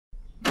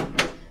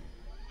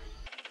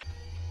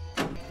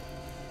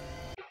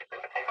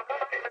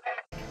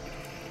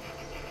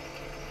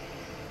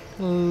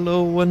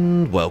Hello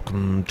and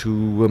welcome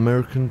to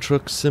American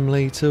Truck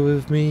Simulator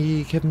with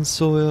me, Kevin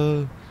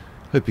Sawyer.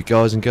 Hope you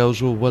guys and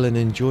girls are all well and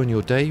enjoying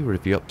your day,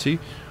 whatever you're up to.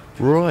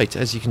 Right,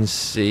 as you can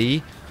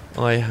see,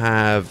 I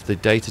have the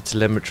data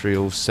telemetry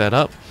all set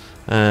up,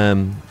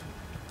 along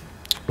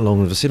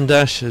with the sim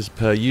dash as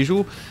per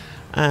usual.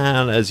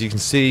 And as you can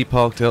see,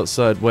 parked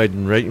outside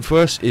waiting for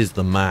us is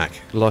the Mack.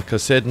 Like I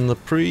said in the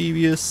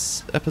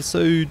previous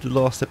episode, the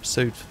last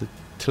episode for the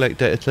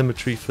data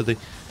telemetry for the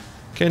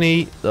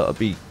Kenny, that I'll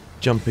be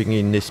jumping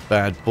in this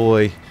bad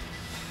boy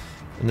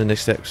in the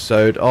next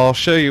episode. I'll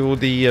show you all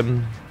the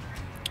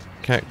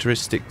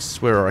characteristics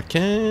where I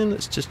can.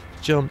 Let's just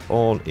jump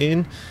on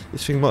in.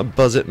 This thing might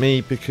buzz at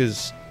me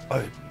because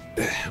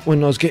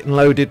when I was getting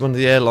loaded, one of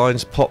the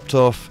airlines popped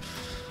off.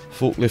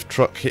 Forklift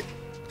truck hit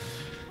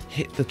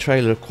the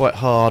trailer quite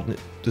hard and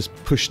it just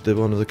pushed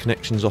one of the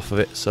connections off of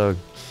it, so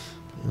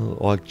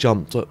I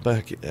jumped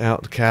back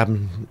out the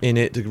cabin in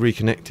it to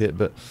reconnect it,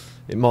 but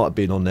it might have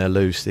been on there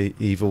loose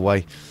either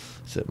way,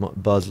 so it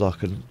might buzz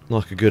like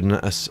a good one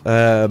at us.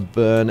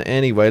 But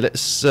anyway,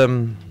 let's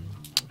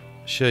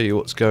show you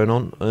what's going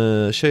on.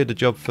 Show you the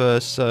job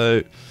first.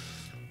 So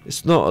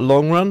it's not a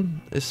long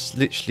run, it's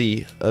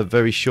literally a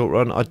very short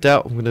run. I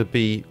doubt I'm going to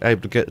be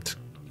able to get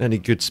any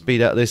good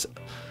speed out of this,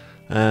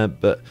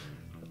 but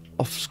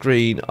off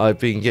screen I've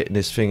been getting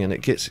this thing and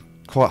it gets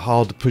quite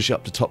hard to push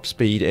up to top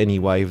speed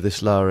anyway with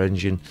this lower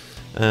engine.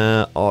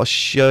 I'll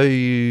show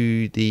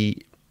you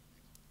the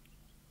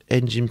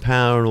engine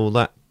power and all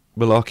that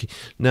malarkey.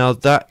 Now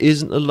that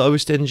isn't the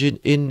lowest engine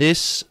in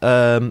this.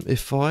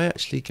 If I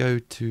actually go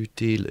to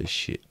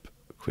dealership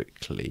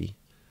quickly,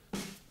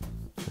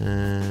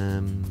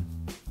 where's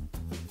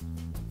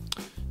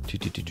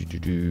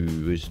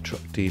the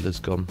truck dealer's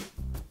gone?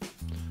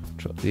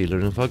 Truck dealer,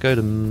 and if I go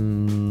to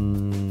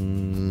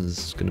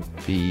it's going to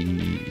be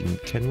in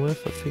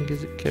Kenworth, I think.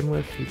 Is it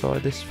Kenworth you buy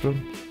this from,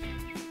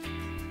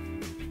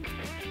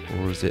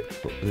 or is it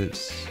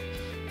it's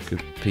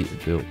good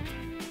Peterbilt?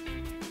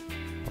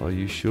 Are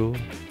you sure?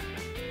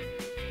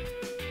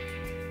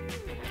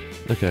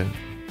 Okay.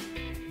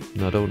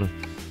 No, I don't want to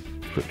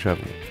quick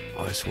travel.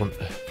 I just want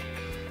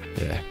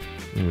yeah,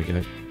 here we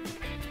go.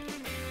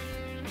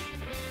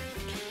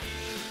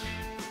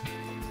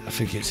 I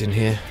think it's in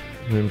here.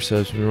 Memory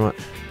serves me right.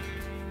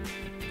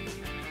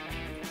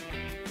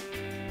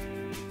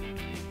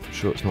 I'm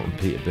sure it's not in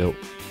Peterbilt.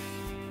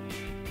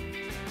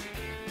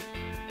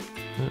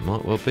 It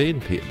might well be in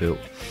Peterbilt.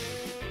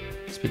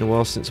 It's been a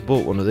while since I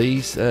bought one of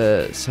these.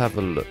 Let's have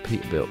a look.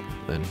 Peterbilt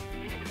then.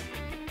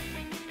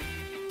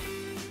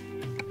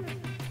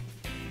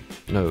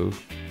 No,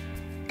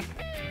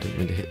 didn't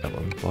mean to hit that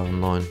one. Buy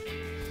online.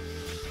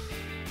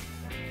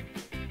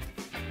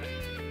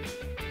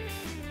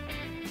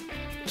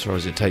 Sorry,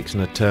 as it takes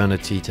an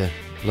eternity to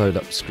load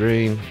up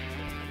screen.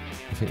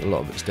 I think a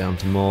lot of it's down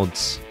to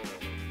mods.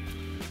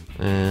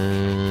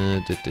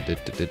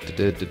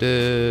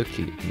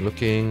 Keep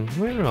looking.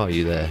 Where are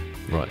you there?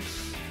 Right,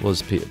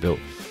 was Peterbilt.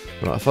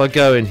 Right, if I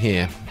go in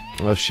here,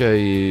 I'll show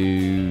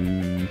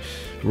you.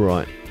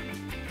 Right,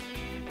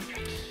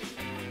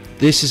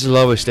 this is the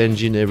lowest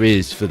engine there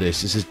is for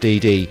this. This is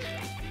DD.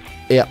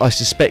 Yeah, I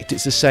suspect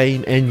it's the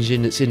same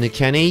engine that's in the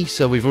Kenny,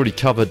 so we've already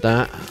covered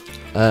that.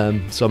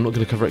 So I'm not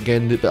going to cover it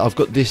again, but I've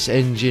got this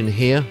engine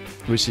here,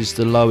 which is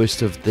the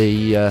lowest of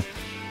the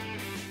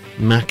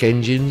Mack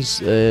engines,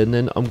 and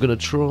then I'm going to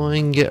try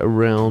and get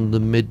around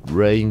the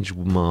mid-range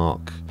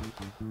mark,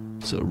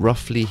 so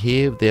roughly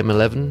here with the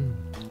M11,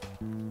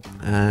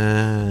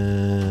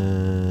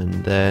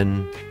 and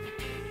then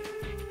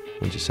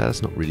I'll just say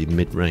that's not really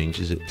mid-range,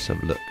 is it? Let's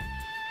have a look.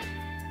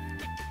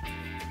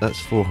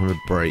 That's 400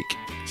 brake,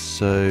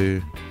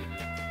 so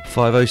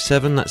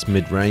 507, that's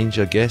mid-range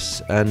I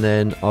guess, and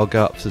then I'll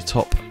go up to the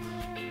top,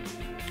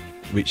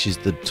 which is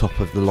the top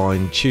of the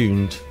line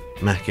tuned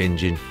Mack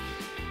engine.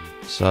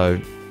 So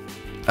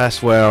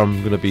that's where I'm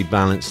going to be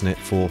balancing it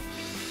for.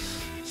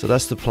 So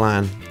that's the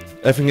plan.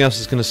 Everything else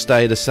is going to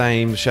stay the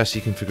same: the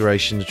chassis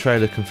configuration, the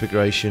trailer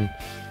configuration.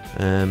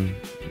 In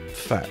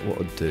fact, what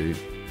I'll do,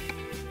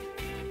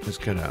 let's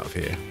get out of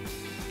here.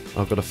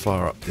 I've got to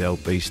fire up the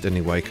old beast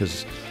anyway,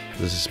 because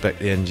I suspect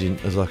the engine,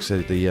 as I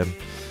said, the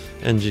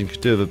engine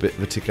could do with a bit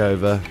of a tick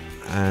over,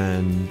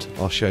 and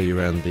I'll show you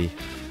around the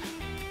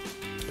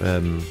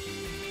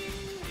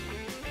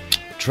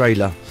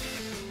trailer.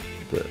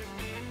 But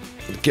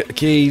get the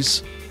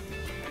keys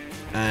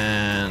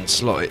and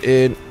slot it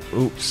in.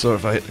 Oops, sorry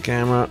if I hit the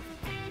camera.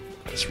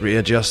 Let's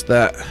readjust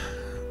that.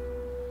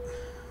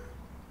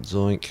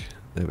 Zoink,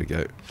 there we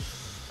go.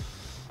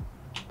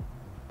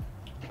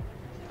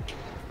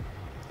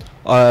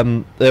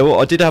 I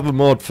did have a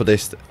mod for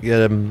this that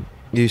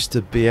used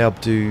to be able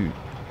to,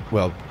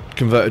 well,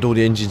 converted all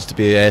the engines to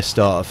be an air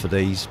starter for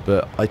these,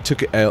 but I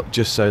took it out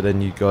just so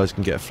then you guys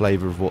can get a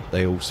flavour of what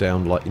they all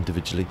sound like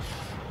individually,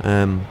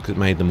 because it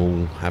made them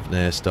all have an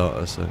air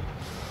starter. So,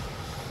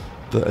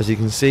 but as you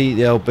can see,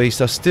 the old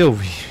beast, I still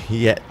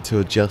yet to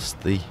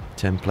adjust the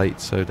template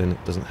so then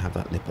it doesn't have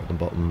that lip at the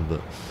bottom,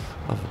 but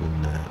other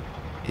than that,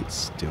 it's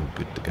still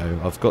good to go.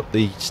 I've got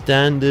the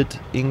standard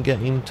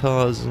in-game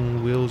tyres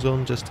and wheels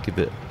on just to give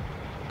it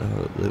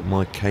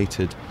my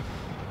catered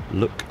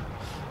look.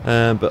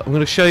 But I'm going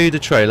to show you the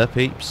trailer,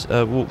 peeps.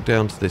 Walk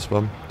down to this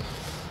one,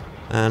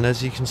 and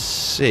as you can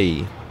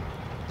see,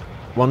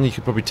 one you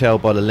could probably tell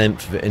by the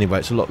length of it anyway,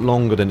 it's a lot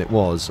longer than it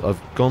was. I've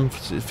gone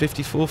for a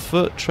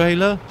 54-foot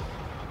trailer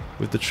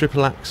with the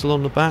triple axle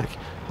on the back.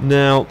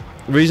 Now,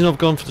 the reason I've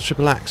gone for the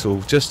triple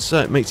axle, just so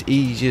it makes it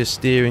easier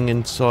steering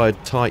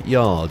inside tight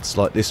yards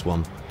like this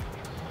one,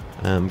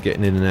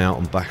 getting in and out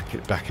and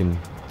backing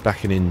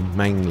in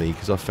mainly,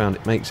 because I found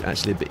it makes it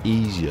actually a bit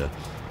easier.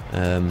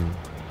 And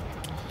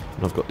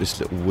I've got this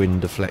little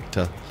wind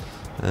deflector,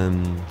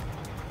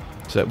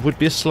 so it would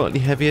be a slightly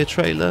heavier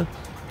trailer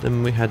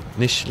than we had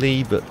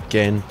initially, but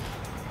again,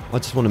 I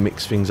just want to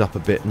mix things up a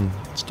bit and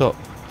start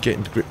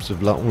getting to grips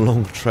with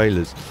long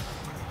trailers.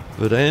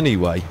 But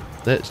anyway,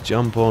 let's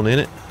jump on in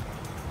it.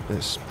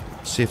 Let's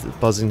see if it's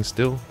buzzing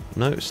still.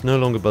 No, it's no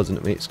longer buzzing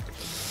at me.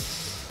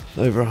 It's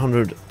over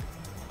 100,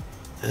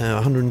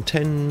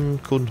 110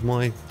 according to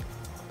my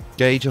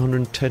gauge,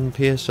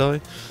 110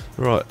 psi.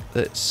 Right,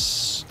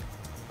 let's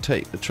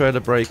take the trailer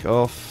brake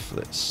off.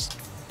 Let's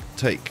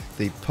take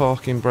the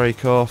parking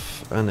brake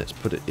off, and let's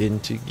put it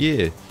into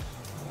gear.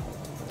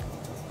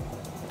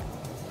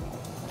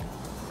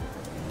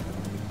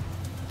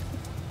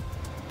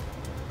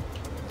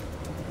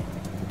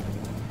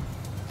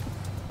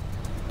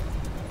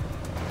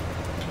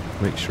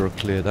 Make sure I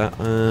clear that.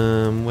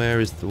 Where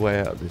is the way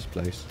out of this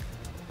place?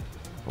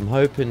 I'm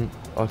hoping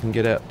I can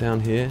get out down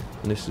here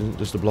and this isn't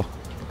just a block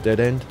dead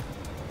end.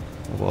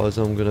 Otherwise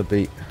I'm going to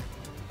be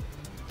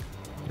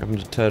having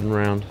to turn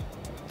around.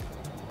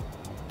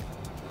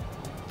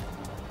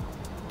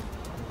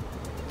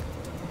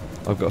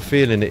 I've got a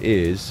feeling it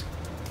is,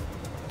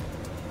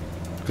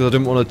 because I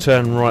didn't want to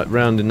turn right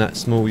round in that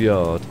small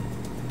yard.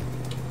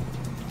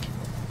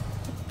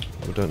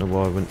 I don't know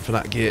why I went for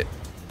that gear.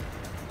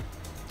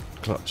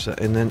 Clutch that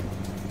in then.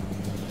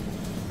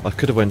 I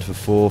could have went for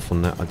fourth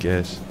on that, I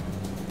guess.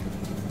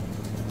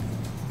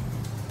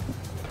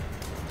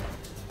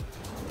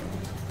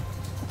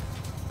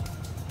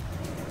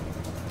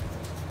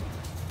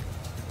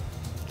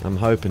 I'm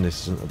hoping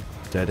this isn't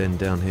a dead end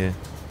down here.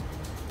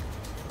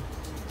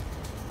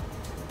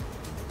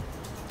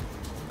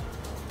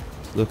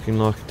 It's looking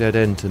like a dead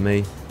end to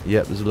me.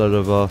 Yep, there's a lot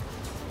of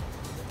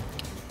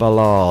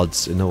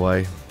ballards in a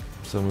way.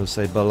 So I'm going to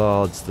say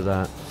ballards to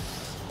that.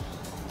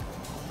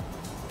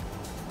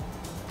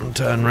 And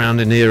turn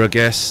round in here, I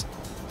guess.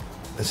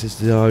 This is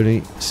the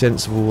only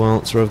sensible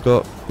answer I've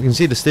got. You can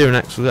see the steering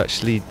axle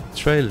actually,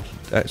 trailer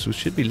axle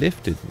should be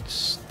lifted.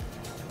 It's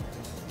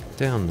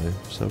down though,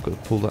 so I've got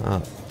to pull that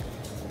up.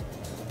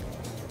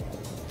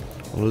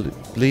 I'll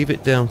leave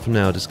it down for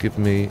now, just gives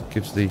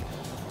the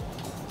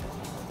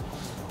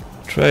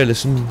trailer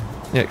some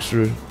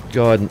extra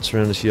guidance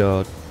around this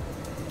yard.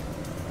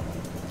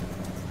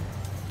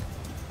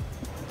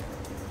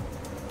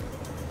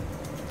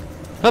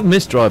 I've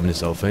missed driving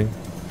this whole thing.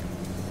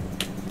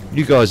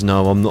 You guys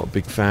know I'm not a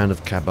big fan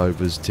of cab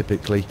overs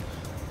typically.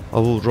 I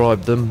will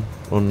drive them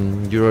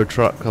on Euro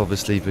Truck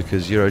obviously,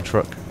 because Euro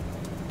Truck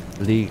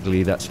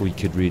legally that's all you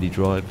could really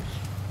drive.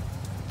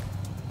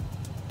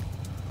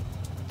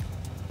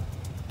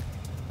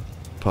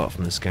 Apart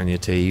from the Scania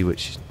T,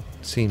 which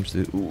seems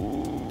to...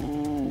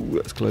 Ooh,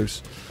 that's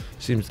close.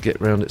 Seems to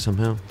get around it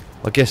somehow.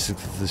 I guess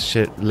it's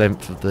the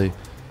length of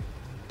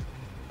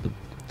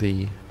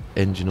the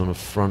engine on the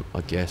front,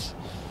 I guess.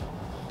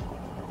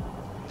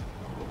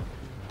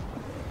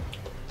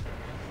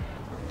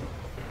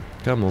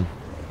 Come on.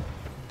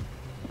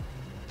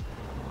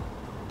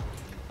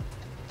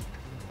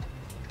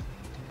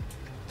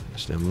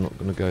 Actually, I'm not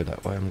going to go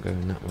that way, I'm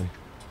going that way.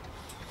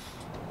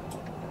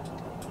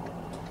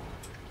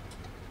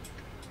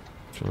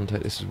 Try and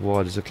take this as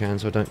wide as I can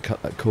so I don't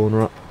cut that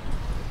corner up.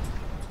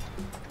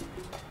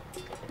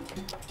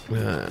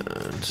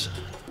 And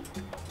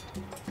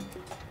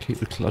keep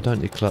the I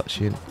don't need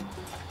clutch in.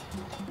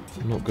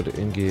 I'm not good at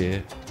in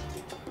gear.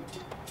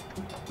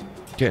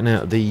 Getting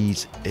out of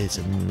these is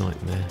a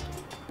nightmare.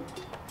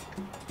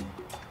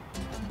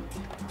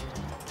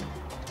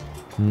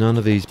 None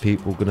of these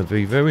people are going to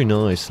be very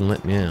nice and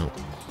let me out.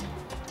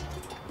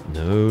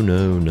 No,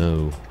 no,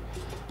 no.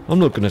 I'm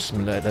not going to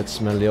let that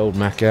smelly old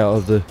Mack out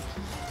of the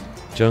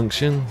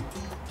junction.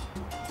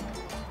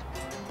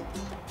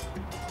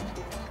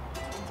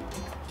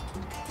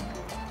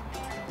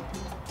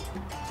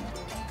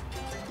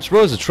 I'm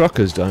surprised the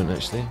truckers don't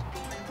actually.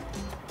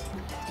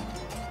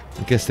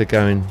 I guess they're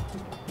going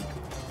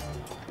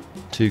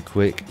too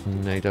quick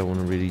and they don't want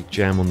to really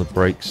jam on the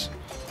brakes.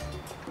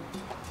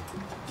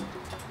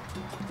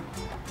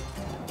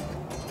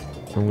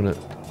 I'm gonna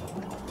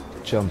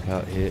jump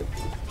out here.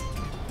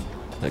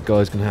 That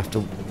guy's gonna have to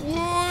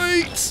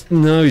wait.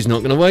 No, he's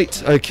not gonna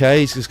wait.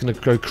 Okay, he's just gonna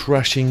go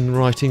crashing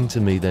right into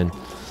me then.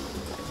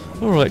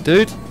 Alright,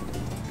 dude.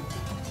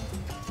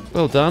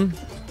 Well done.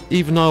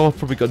 Even though I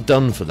probably got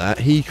done for that,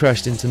 he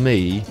crashed into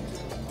me.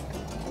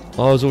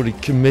 I was already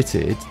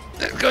committed.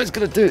 That guy's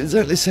gonna do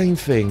exactly the same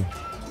thing.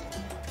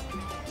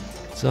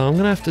 So I'm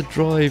going to have to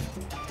drive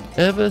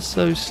ever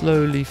so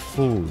slowly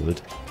forward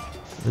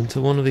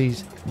until one of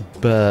these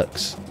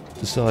Berks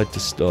decide to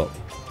stop.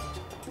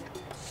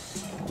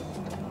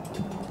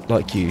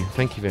 Like you.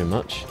 Thank you very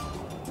much.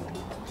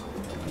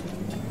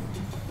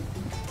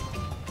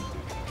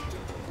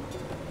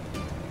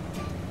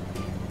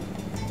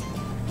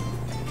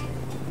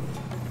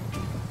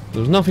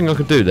 There was nothing I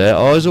could do there.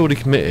 I was already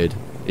committed.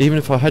 Even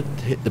if I had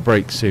hit the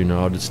brakes sooner,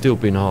 I'd have still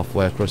been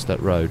halfway across that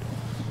road.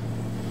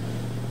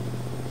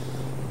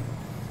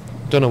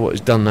 Don't know what has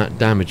done that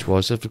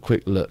damage-wise. Have a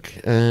quick look.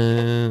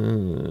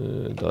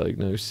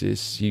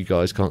 Diagnosis. You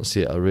guys can't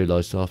see it. I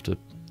realised after.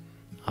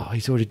 Oh,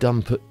 he's already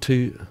done put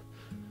 2.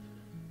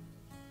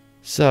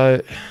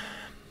 So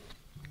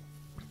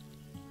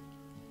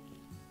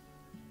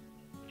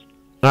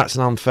that's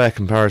an unfair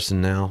comparison.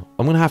 Now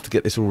I'm going to have to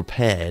get this all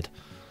repaired.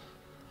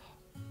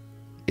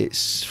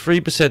 It's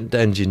 3%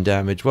 engine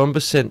damage,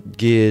 1%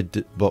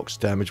 geared box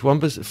damage,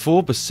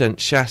 4%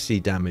 chassis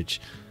damage,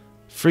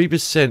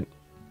 3%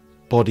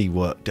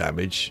 bodywork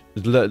damage.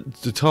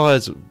 The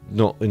tyres are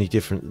not any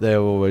different. They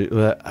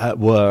were at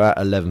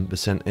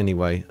 11%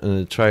 anyway, and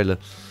the trailer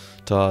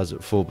tyres at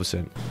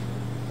 4%.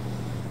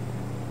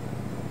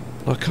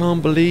 I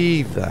can't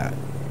believe that.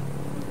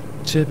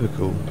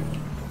 Typical.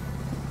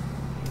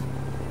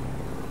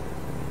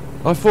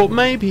 I thought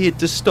maybe he'd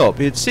just stop.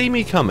 He'd see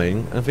me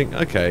coming and think,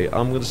 okay,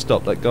 I'm going to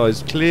stop. That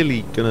guy's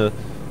clearly going to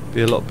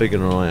be a lot bigger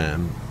than I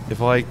am.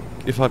 If I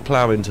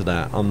plough into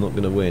that, I'm not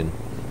going to win.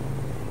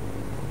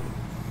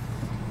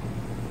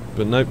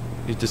 But nope,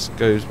 he just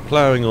goes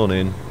ploughing on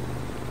in.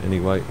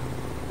 Anyway.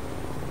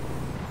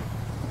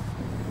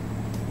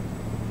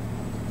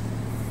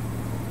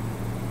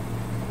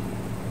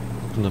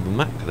 Another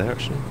Mack there,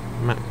 actually.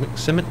 Mack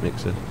cement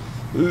mixer.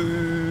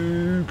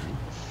 Ooh.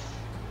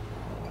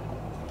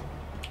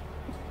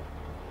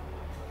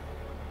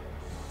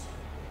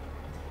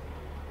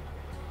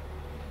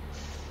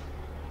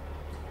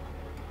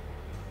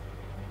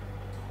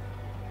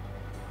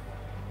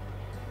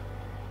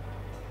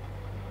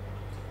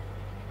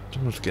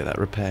 I'm going to get that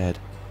repaired.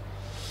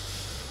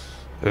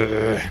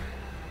 It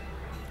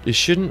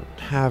wouldn't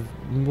have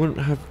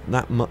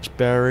that much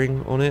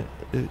bearing on it.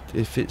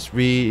 If it's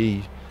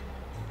really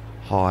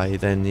high,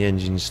 then the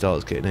engine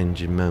starts getting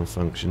engine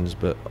malfunctions,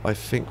 but I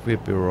think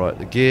we'd be alright.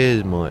 The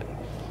gears might.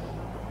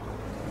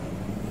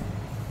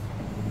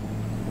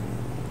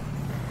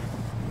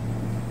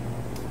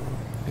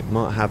 It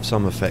might have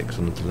some effects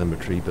on the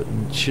telemetry, but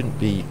it shouldn't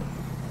be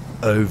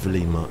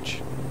overly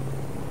much.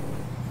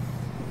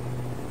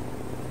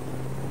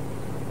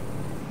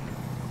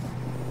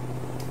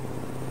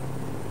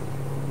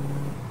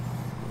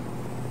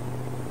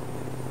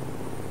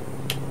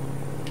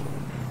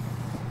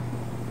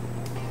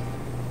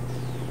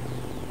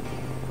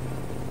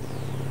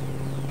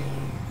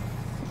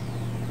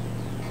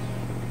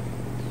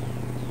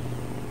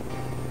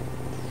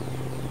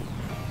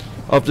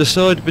 I've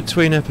decided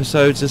between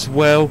episodes as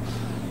well,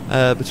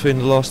 between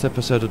the last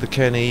episode of the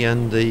Kenny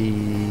and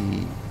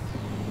this,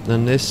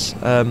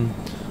 I'm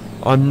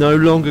no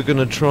longer going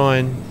to try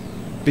and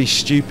be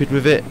stupid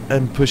with it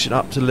and push it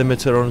up to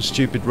limiter on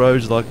stupid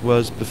roads like I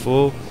was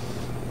before.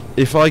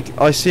 If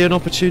I see an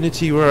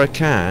opportunity where I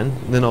can,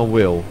 then I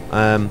will.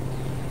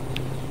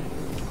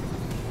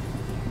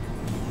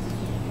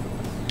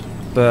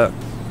 But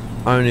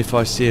only if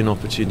I see an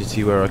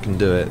opportunity where I can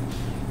do it.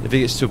 If it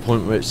gets to a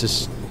point where it's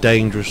just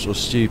dangerous or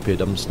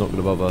stupid, I'm just not going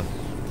to bother.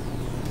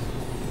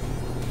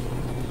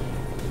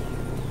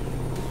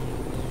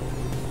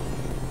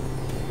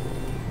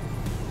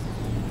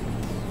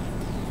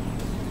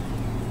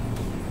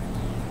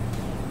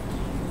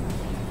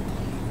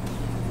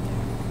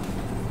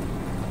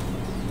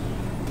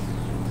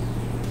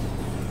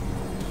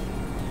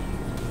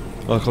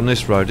 Like on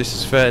this road, this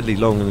is fairly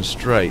long and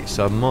straight,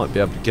 so I might be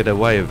able to get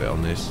away with it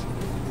on this.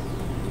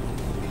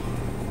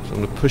 So I'm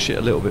going to push it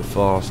a little bit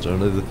faster.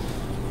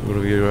 What are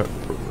we at?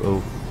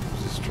 Oh,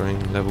 is this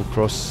train level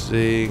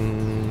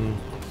crossing?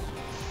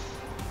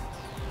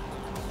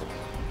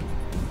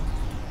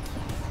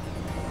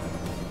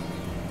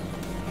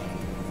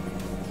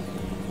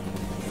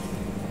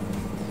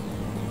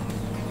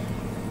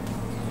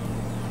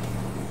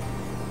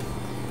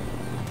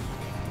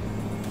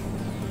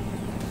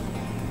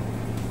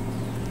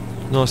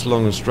 Nice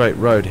long and straight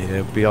road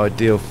here would be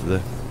ideal for the.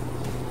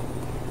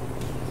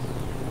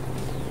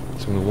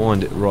 So I'm going to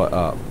wind it right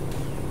up.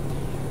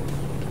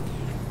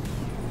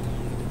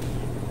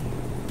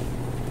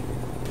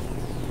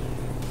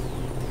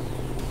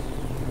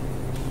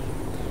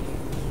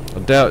 I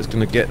doubt it's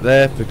going to get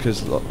there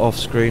because off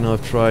screen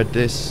I've tried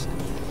this.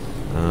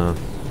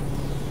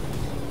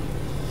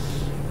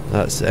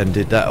 That's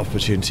ended that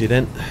opportunity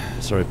then.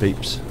 Sorry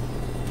peeps.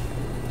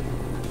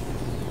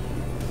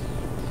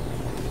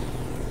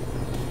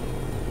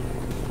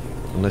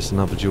 Unless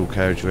another dual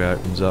carriageway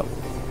opens up,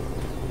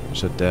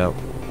 which I doubt.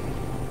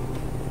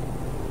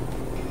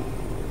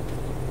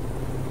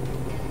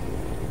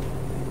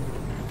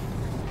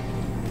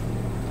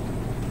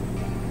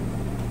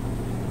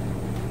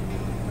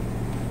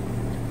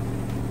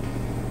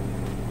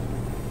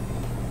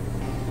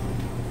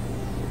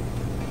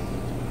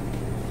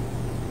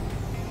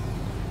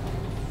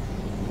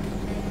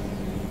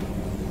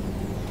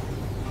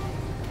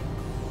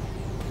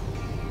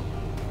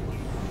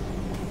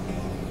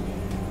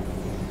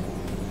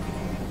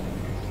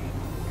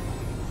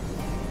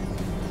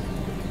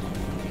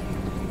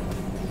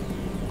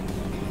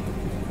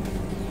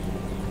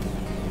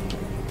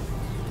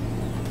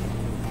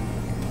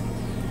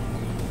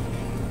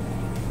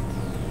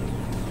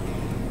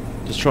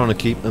 Just trying to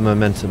keep the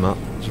momentum up.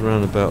 It's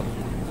around about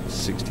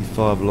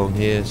 65 along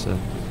here, so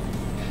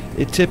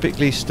it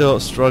typically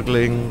starts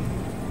struggling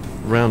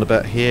round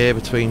about here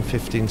between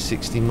 50 and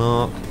 60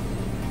 mark,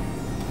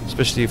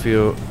 especially if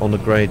you're on a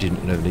gradient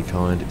of any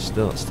kind. It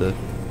starts to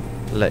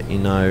let you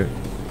know.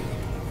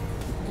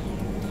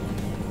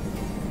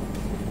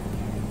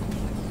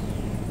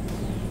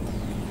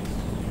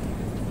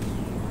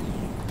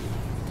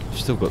 I've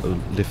still got the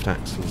lift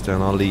axles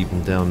down. I'll leave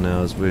them down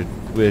now as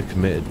we're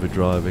committed with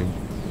driving.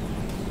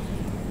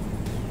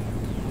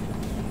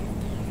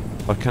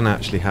 I can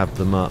actually have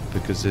them up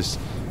because there's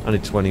only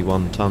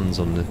 21 tons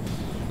on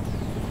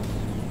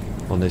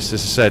this.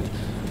 As I said,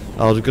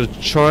 I'm going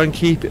to try and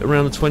keep it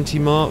around the 20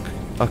 mark.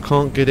 I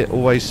can't get it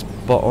always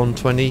spot on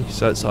 20,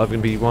 so it's either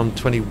going to be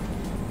 20,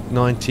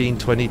 19,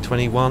 20,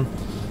 21.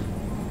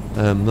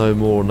 No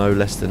more, no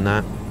less than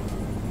that.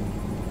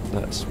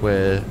 That's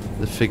where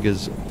the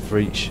figures for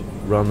each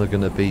run are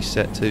going to be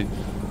set to.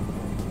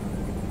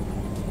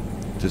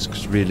 Just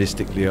because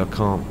realistically I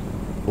can't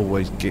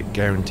always get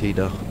guaranteed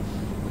a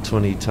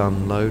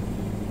 20-ton load.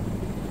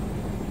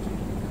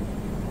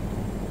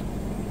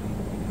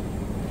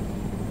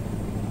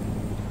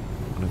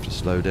 I'm going to have to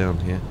slow down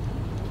here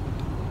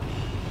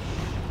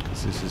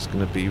because this is going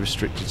to be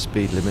restricted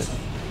speed limit.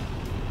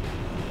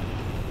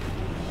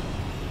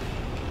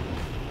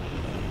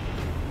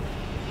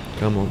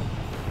 Come on.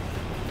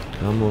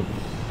 Come on.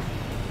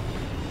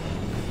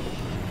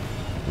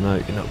 No,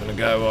 you're not going to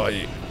go, are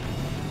you?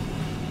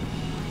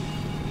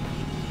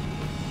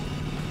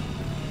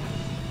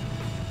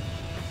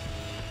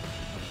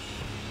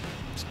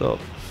 Stop.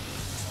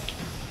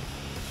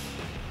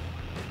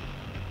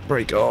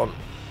 Brake on.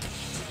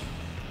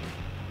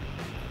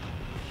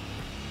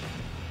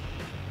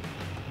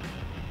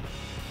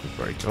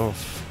 Brake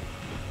off.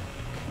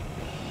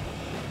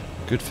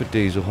 Good for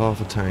diesel,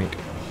 half a tank.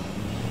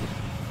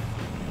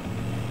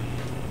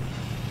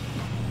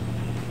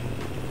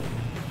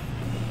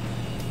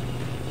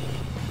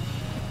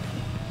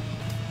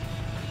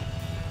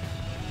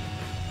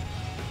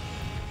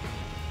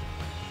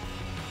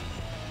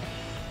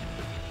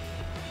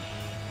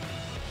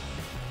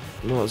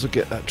 Might as well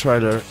get that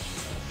trailer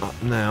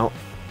up now,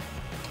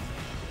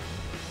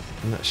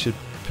 and that should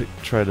pick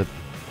the trailer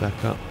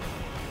back up.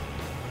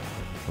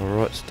 Alright,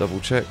 let's double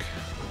check.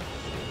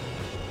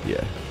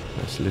 Yeah,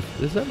 that's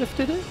lifted. Is that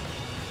lifted it?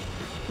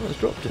 Oh, it's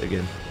dropped it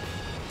again.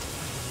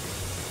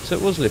 So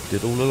it was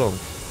lifted all along.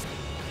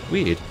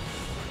 Weird.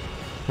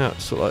 How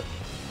it's sort of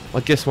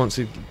like, I guess once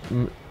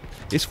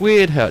it's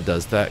weird how it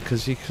does that,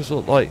 because you can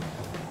sort of like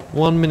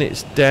 1 minute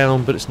it's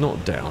down, but it's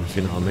not down, if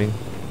you know what I mean.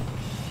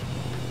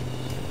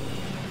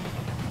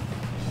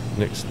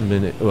 Next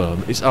minute, well,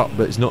 it's up,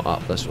 but it's not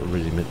up. That's what I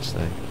really meant to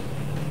say.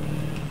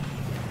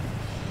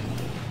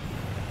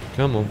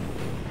 Come on,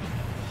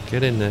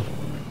 get in there.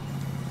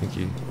 Thank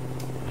you.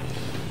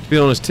 To be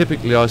honest,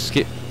 typically I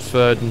skip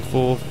third and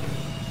fourth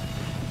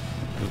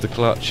with the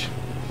clutch.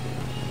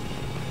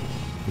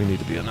 We need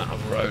to be on that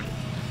other road.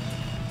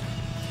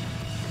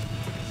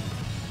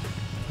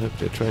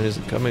 Hopefully a train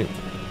isn't coming.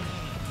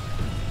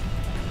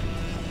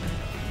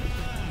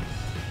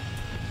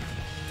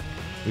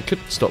 We could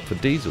stop for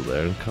diesel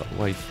there and cut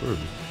way through.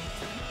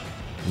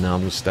 No,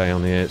 I'm going to stay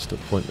on the air, it's still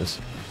pointless.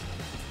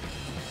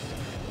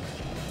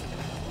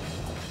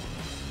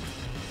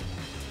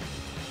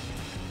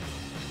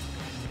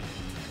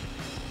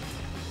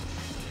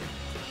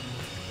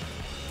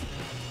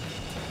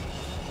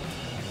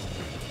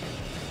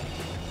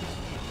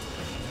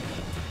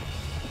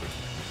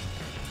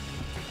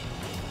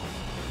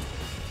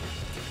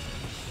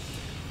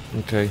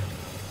 Okay.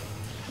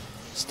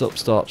 Stop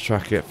start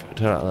traffic.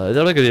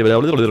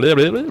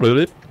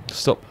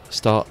 Stop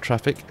start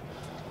traffic.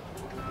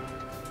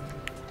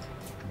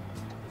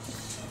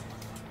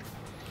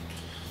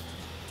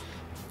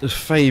 The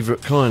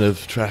favourite kind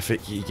of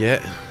traffic you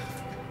get.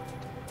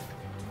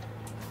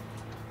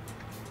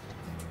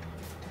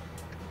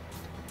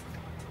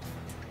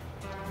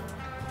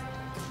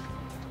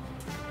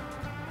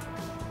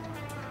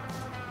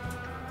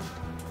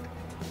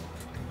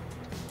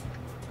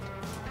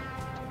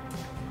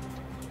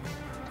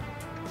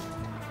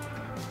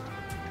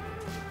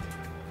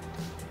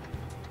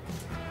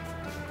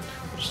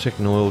 Just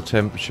checking oil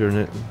temperature in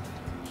it,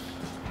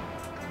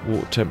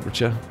 water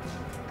temperature.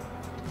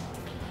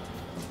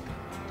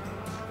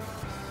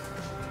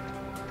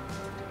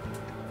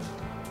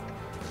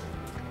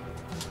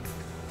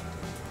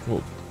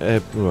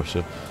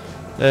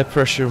 Air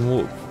pressure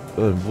and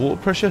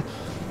water pressure.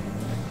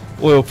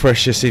 Oil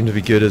pressure seem to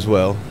be good as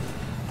well.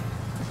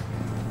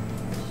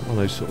 One of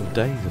those sort of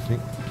days, I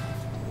think.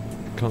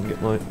 Can't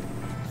get my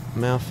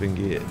mouth in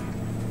gear.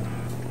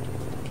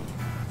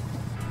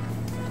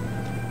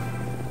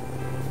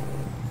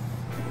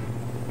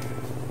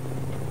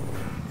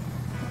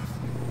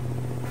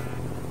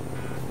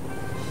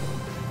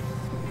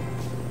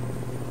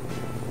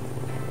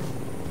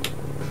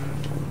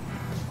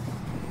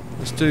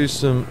 Let's do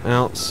some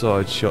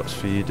outside shots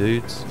for you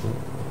dudes. Oh,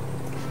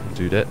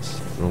 dudettes,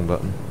 wrong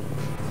button.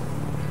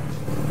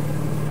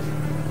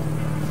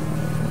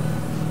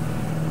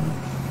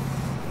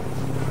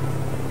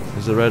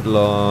 There's a red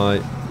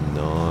light.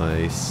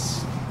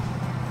 Nice.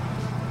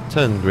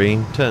 Turn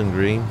green, turn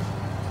green.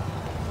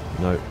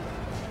 No.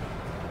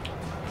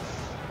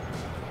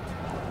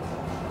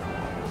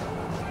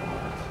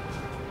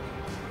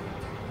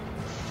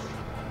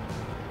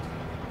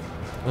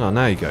 Oh,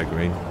 now you go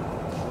green.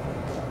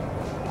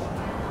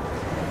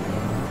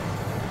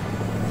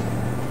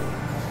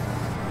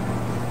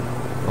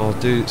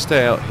 I'll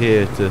stay out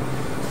here so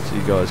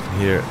you guys can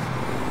hear it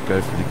go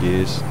through the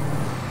gears.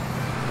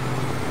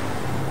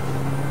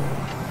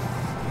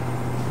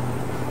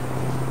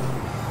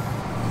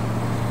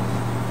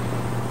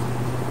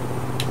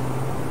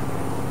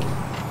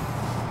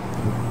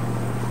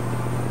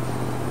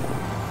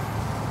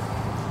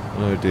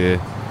 Oh dear.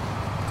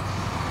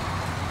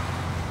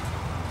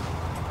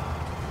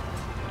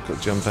 Got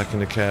to jump back in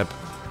the cab.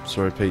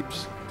 Sorry,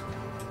 peeps.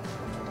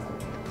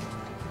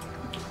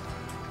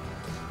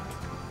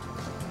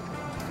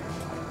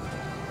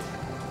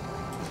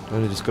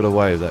 Only just got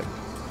away with that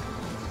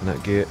in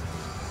that gear.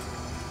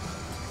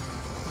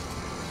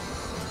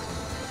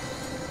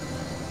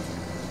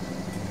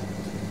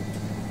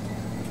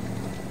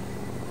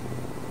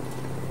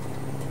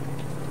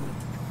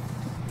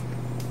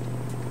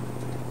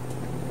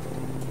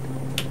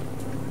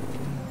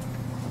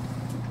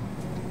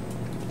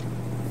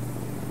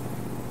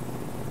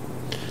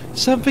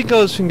 Something I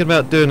was thinking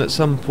about doing at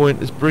some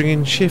point is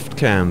bringing shift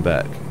cam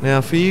back.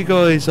 Now for you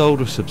guys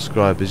older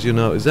subscribers, you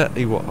know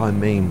exactly what I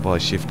mean by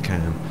shift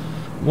cam.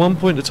 One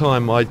point in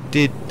time I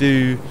did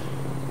do,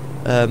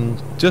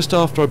 just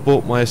after I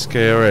bought my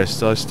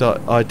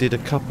SKRS, I did a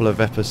couple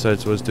of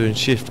episodes where I was doing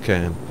shift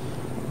cam.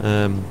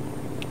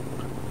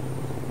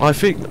 I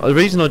think the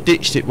reason I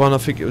ditched it, one, I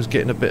think it was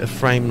getting a bit of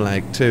frame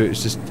lag, two,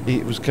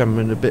 it was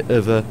coming a bit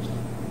of a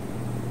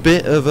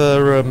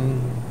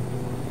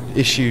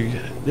issue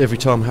every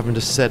time having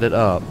to set it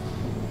up.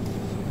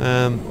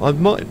 I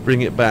might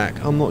bring it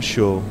back, I'm not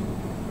sure.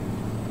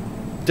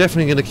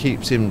 Definitely going to keep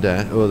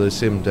the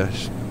Sim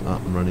Dash up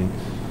and running.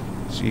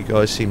 So you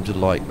guys seem to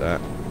like that.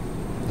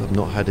 I've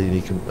not had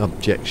any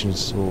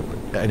objections or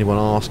anyone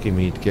asking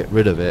me to get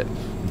rid of it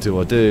until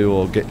I do,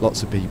 or get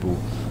lots of people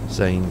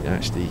saying,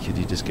 actually, could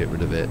you just get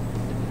rid of it?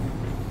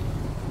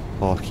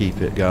 I'll keep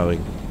it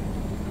going.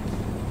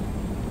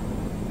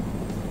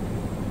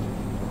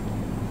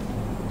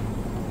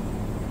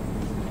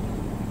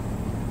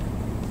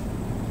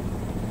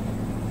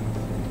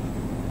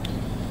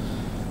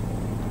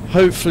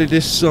 Hopefully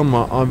this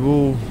summer I'm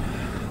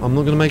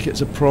not going to make it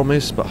as a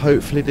promise, but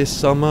hopefully this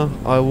summer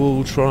I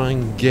will try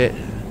and get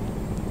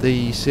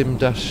the Sim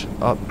Dash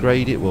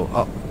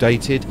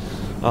updated,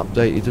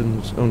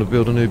 and I'm going to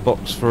build a new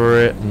box for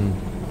it, and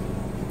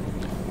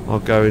I'll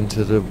go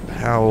into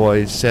how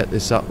I set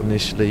this up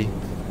initially.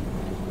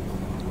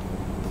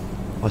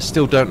 I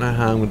still don't know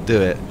how I'm going to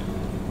do it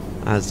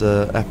as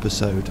a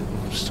episode.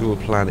 I'm still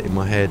planning it in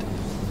my head,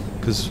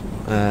 because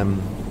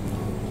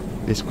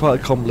it's quite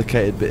a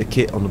complicated bit of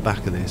kit on the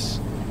back of this.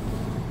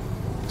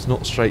 It's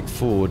not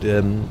straightforward.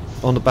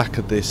 On the back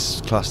of this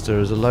cluster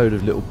is a load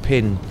of little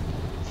pin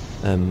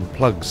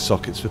plug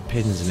sockets for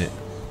pins in it.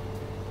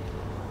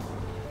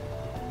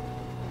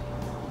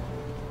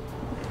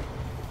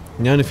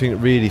 And the only thing that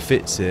really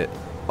fits it,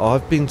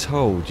 I've been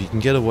told you can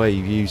get away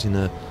with using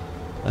a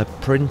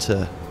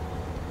printer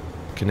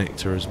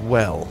connector as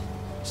well.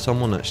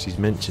 Someone actually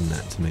mentioned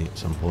that to me at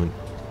some point.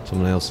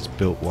 Someone else has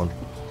built one.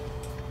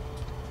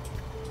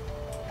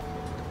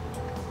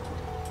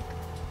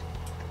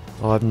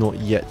 I've not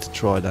yet to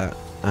try that,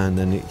 and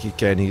then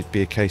it'd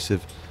be a case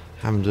of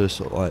having to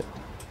sort of like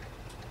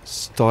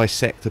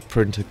dissect the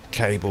printer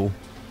cable.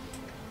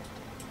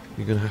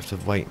 You're gonna have to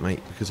wait, mate,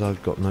 because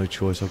I've got no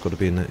choice. I've got to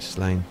be in the next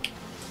lane.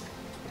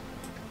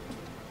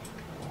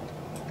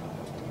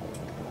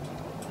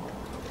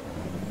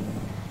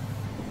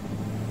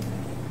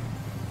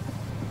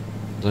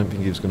 I don't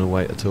think he was going to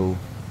wait at all.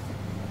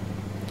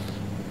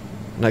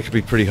 And that could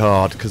be pretty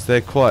hard, because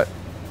they're quite,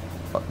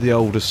 the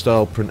older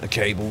style printer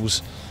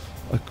cables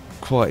are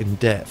quite in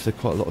depth. There are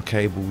quite a lot of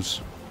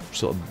cables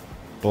sort of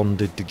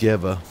bonded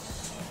together.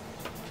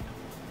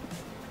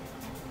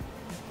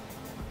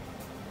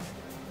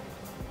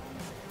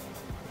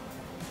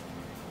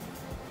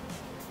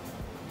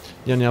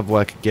 The only other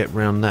way I could get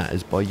around that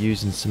is by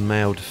using some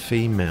male to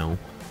female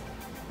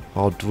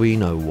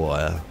Arduino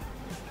wire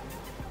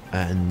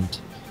and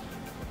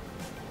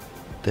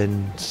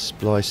then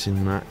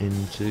splicing that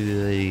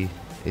into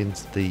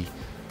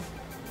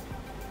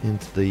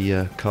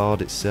the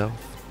card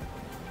itself.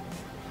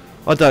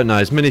 I don't know,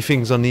 there's many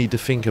things I need to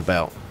think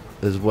about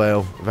as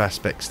well, with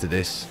aspects to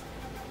this.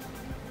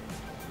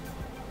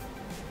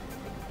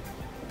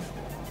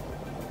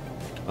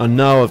 I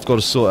know I've got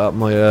to sort out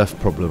my earth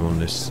problem on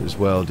this as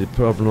well. The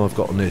problem I've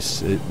got on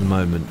this at the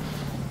moment,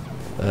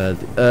 the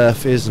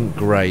earth isn't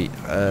great.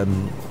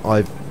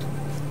 I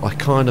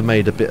kind of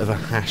made a bit of a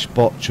hash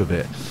botch of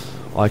it.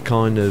 I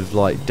kind of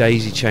like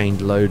daisy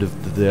chained a load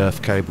of the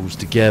earth cables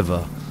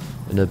together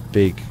in a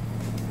big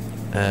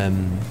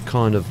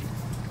kind of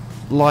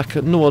like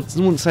a, no, I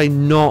wouldn't say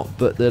knot,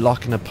 but they're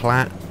like in a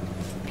plait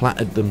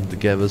plaited them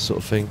together sort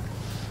of thing,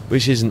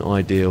 which isn't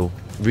ideal.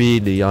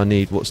 Really, I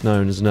need what's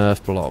known as an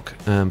earth block.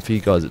 For you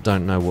guys that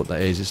don't know what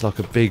that is, it's like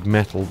a big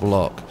metal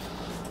block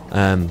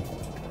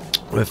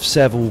with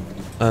several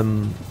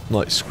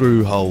like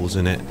screw holes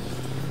in it,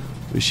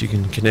 which you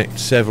can connect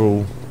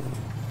several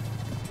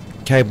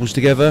cables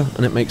together,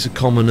 and it makes a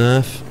common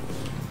earth,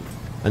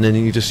 and then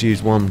you just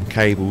use one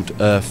cable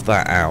to earth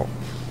that out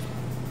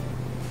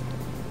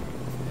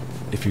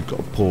if you've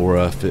got a poor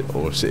earth,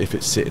 or if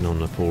it's sitting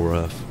on a poor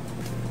earth.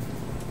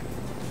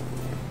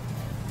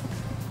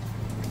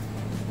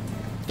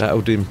 That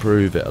would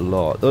improve it a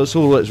lot. That's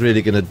all it's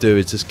really going to do,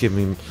 is just give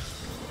me,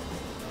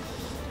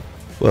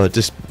 well,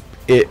 just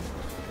it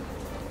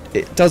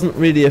doesn't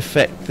really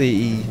affect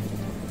the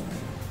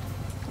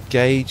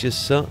gauge as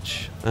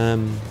such.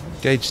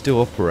 Gauge still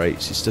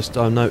operates. It's just,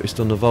 I noticed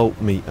on the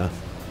voltmeter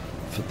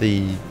for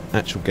the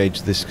actual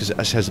gauge of this, because it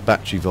actually has a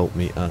battery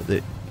voltmeter,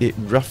 that it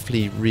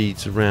roughly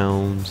reads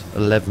around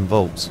 11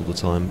 volts all the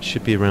time. It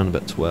should be around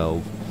about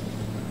 12.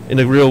 In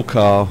a real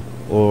car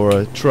or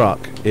a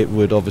truck, it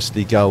would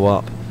obviously go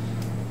up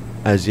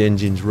as the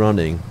engine's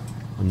running,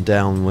 and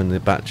down when the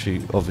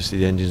battery, obviously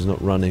the engine's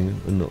not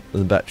running and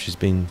the battery's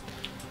been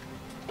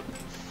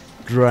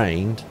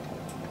drained.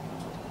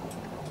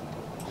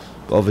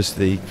 But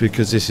obviously,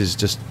 because this is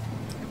just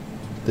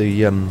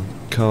the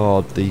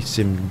card, the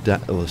sim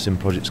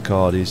project's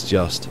card is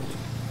just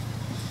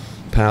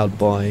powered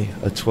by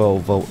a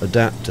 12 volt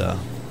adapter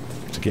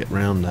to get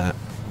round that,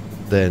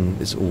 then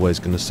it's always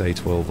going to say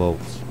 12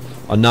 volts.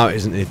 I know it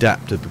isn't the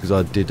adapter because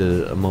I did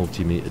a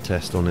multimeter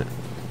test on it.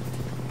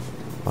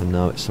 I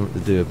know it's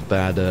something to do with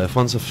bad earth.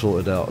 Once I've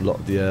sorted out a lot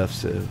of the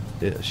earths,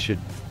 it should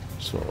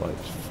sort of like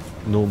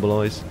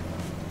normalise.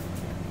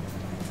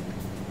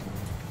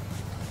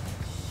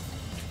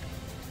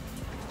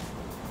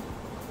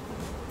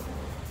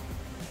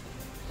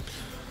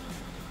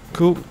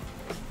 Cool.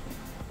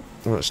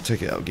 Well, let's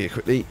take it out of gear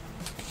quickly.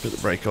 Put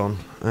the brake on.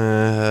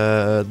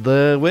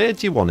 Where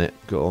do you want it?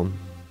 Go on.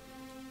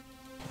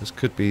 This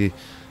could be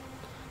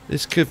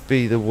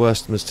the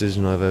worst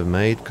decision I've ever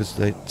made, because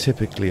they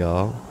typically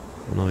are.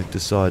 When I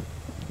decide,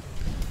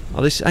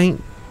 oh, this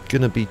ain't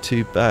gonna be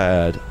too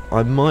bad,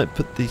 I might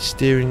put the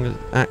steering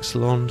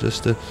axle on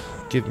just to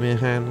give me a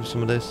hand with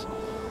some of this.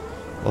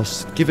 I'll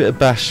give it a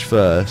bash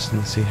first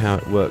and see how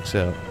it works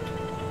out.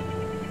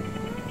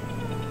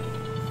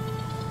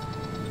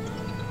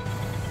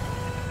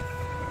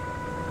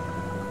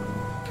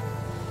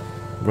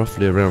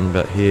 Roughly around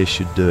about here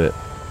should do it.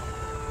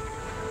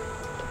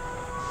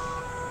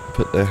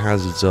 Put their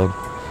hazards on.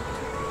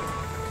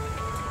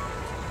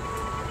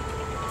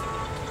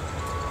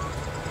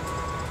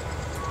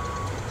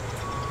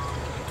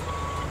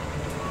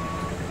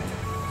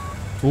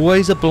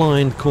 Always a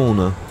blind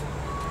corner.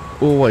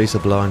 Always a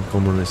blind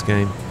corner in this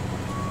game.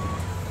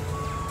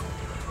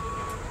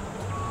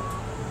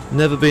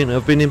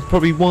 I've been in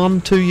probably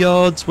 1-2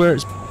 yards where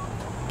it's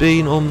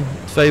been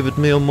favoured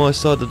me on my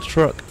side of the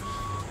truck.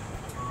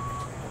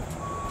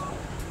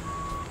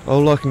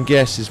 All I can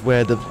guess is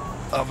where the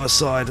other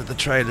side of the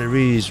trailer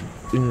is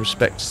in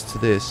respects to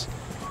this.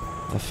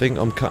 I think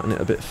I'm cutting it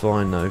a bit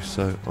fine though,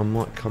 so I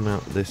might come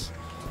out of this.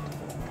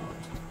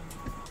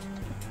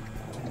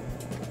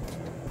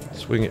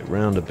 Swing it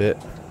round a bit.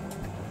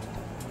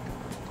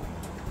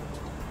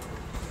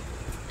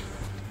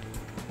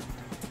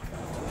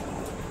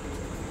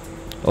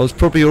 I was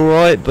probably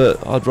alright,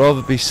 but I'd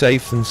rather be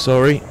safe than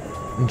sorry,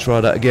 and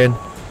try that again.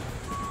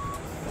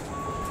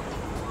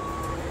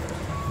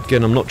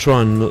 Again, I'm not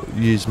trying to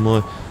use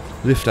my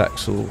lift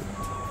axle,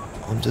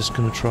 I'm just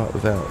going to try it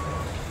without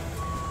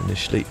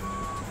initially.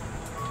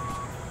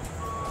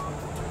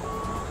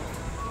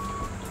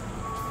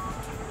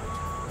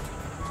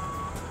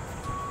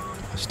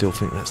 I still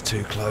think that's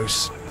too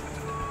close.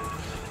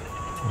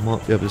 I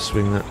might be able to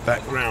swing that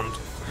back round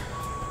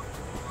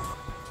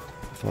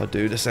if I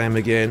do the same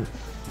again.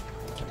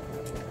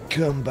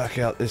 Come back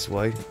out this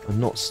way and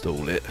not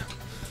stall it.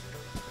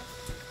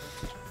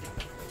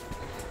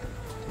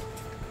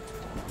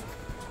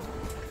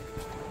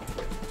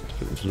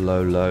 Put it to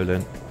low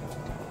then.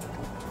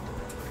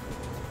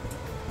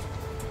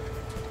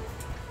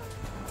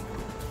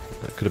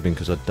 That could have been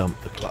because I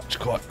dumped the clutch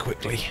quite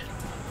quickly.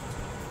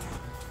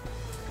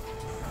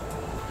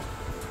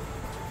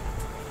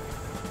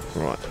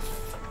 Right.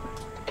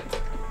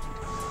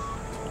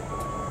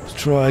 Let's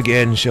try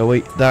again, shall we?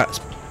 That's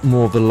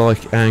more of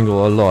the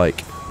angle I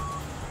like.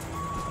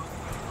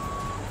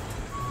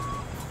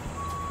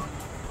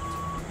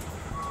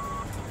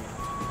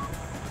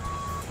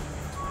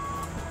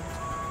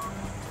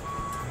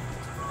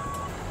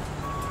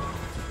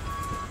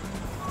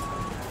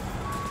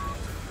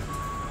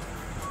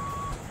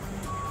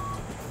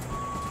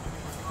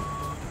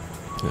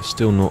 It's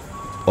still not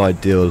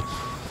ideal.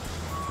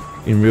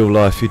 In real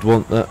life, you'd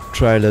want that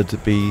trailer to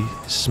be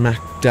smack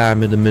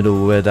dab in the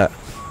middle where that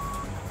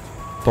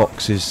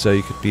box is, so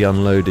you could be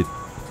unloaded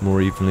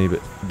more evenly,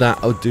 but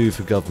that'll do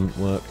for government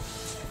work.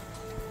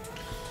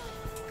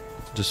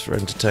 Just for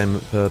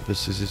entertainment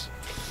purposes.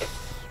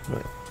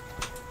 Right.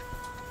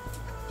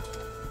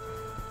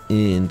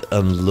 and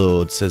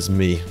unload, says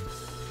me.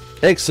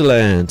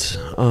 Excellent.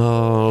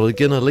 I'm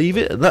gonna leave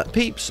it at that,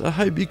 peeps. I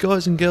hope you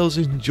guys and girls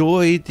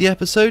enjoyed the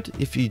episode.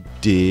 If you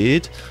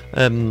did,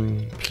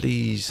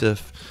 please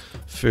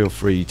feel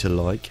free to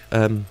like.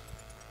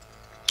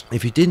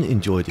 If you didn't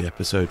enjoy the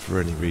episode for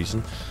any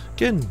reason,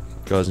 again,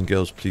 guys and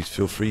girls, please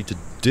feel free to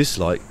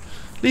dislike.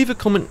 Leave a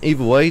comment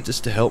either way,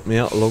 just to help me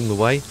out along the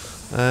way.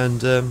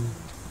 And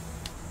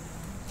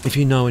if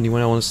you know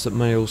anyone else that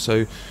may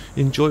also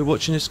enjoy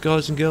watching this,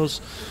 guys and girls,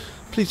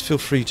 please feel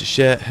free to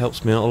share. It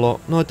helps me out a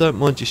lot, and I don't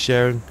mind you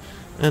sharing.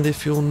 And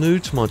if you're new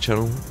to my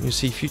channel, you'll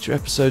see future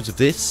episodes of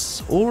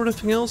this or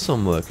anything else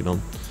I'm working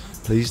on.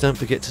 Please don't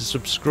forget to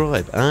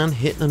subscribe and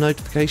hit the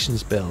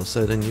notifications bell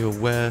so then you're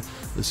aware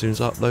as soon as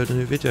I upload a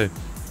new video.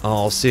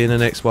 I'll see you in the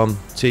next one.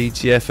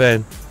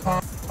 TTFN.